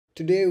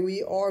Today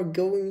we are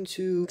going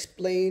to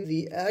explain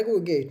the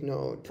aggregate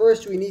node.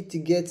 First we need to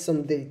get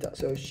some data.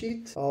 So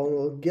sheet,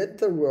 I'll get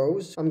the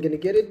rows. I'm gonna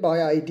get it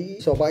by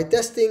ID. So by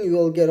testing you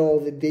will get all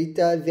the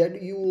data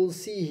that you will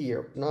see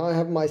here. Now I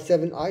have my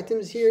 7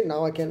 items here.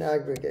 Now I can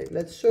aggregate.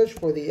 Let's search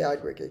for the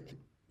aggregate.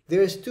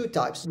 There's two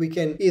types. We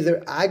can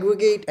either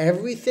aggregate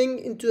everything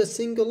into a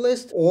single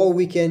list, or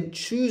we can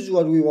choose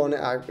what we want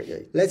to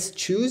aggregate. Let's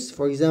choose.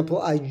 For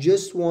example, I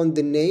just want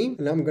the name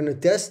and I'm going to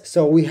test.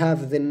 So we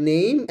have the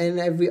name and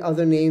every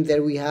other name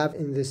that we have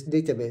in this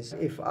database.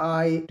 If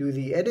I do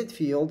the edit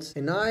fields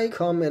and I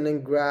come in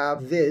and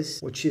grab this,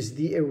 which is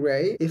the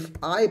array, if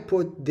I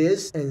put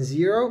this and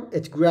 0,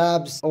 it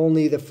grabs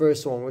only the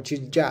first one, which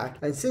is Jack.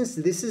 And since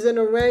this is an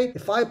array,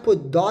 if I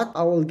put dot,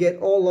 I will get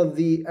all of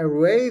the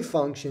array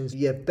functions,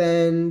 the append,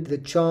 the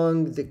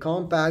chunk, the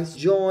compacts,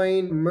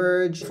 join,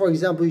 merge. For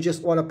example, you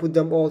just want to put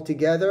them all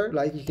together,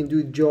 like you can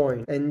do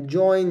join, and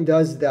join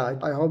does that.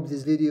 I hope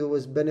this video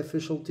was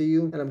beneficial to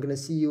you, and I'm gonna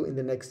see you in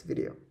the next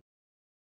video.